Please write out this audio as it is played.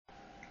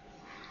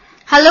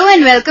Hello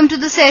and welcome to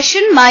the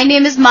session. My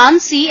name is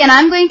Mansi and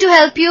I'm going to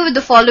help you with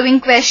the following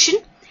question.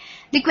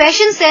 The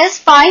question says,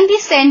 find the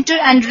center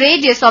and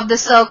radius of the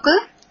circle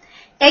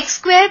x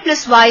square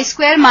plus y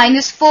square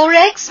minus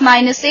 4x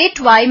minus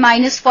 8y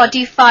minus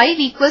 45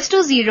 equals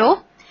to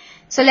 0.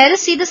 So let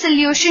us see the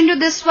solution to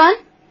this one.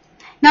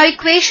 Now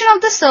equation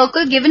of the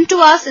circle given to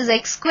us is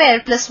x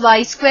square plus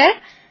y square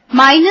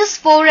minus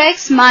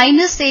 4x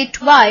minus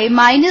 8y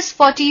minus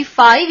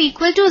 45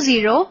 equal to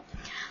 0.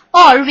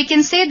 Or we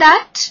can say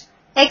that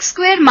x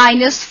square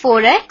minus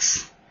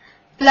 4x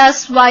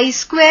plus y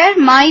square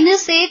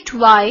minus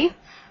 8y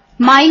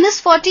minus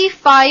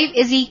 45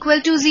 is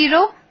equal to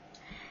 0.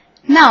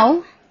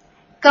 Now,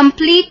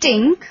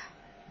 completing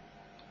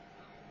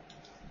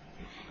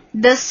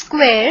the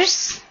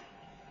squares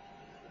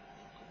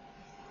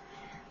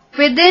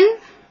within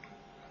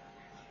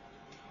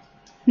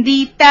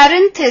the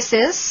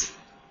parenthesis,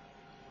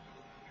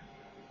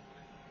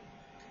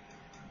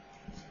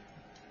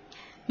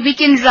 we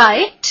can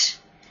write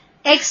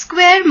x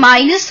square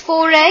minus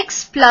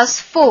 4x plus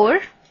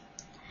 4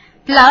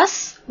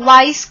 plus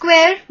y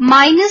square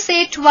minus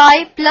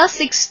 8y plus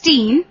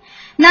 16.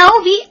 Now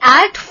we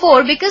add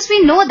 4 because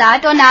we know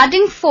that on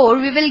adding 4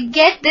 we will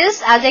get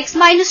this as x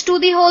minus 2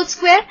 the whole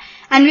square,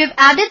 and we have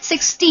added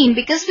 16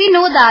 because we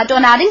know that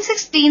on adding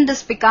 16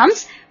 this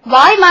becomes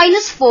y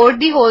minus 4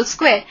 the whole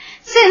square.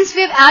 Since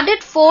we have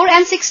added 4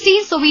 and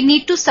 16, so we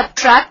need to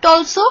subtract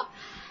also.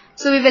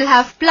 So we will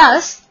have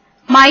plus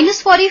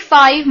minus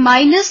 45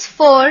 minus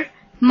 4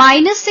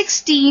 minus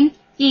 16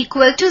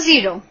 equal to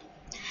 0.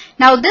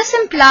 Now this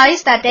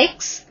implies that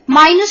x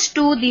minus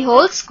 2 the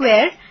whole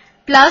square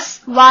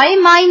plus y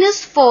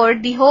minus 4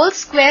 the whole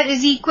square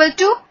is equal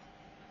to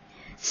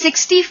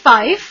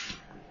 65.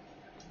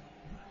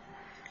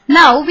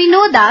 Now we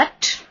know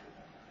that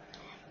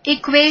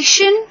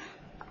equation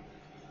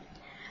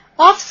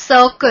of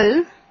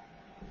circle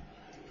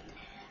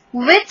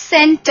with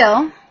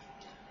center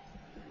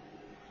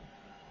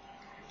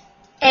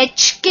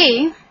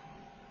HK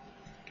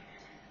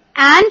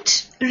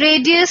and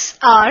radius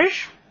r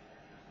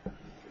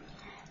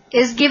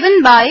is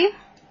given by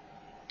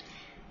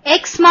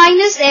x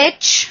minus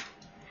h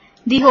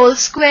the whole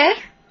square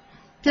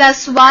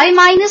plus y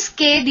minus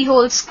k the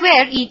whole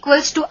square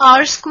equals to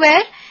r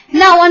square.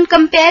 Now on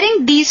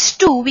comparing these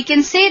two, we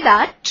can say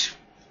that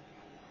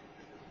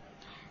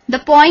the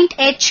point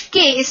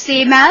HK is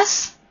same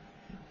as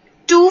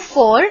 2,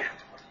 4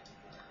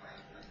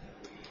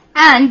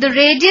 and the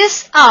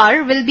radius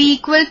r will be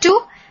equal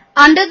to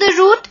under the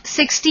root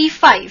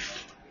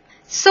 65.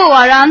 So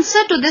our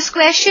answer to this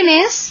question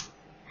is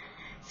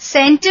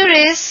center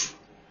is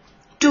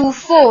 2,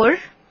 4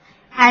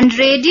 and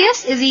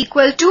radius is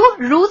equal to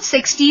root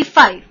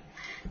 65.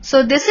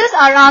 So this is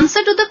our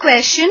answer to the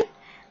question.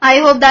 I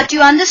hope that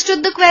you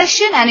understood the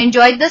question and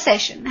enjoyed the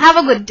session. Have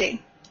a good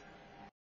day.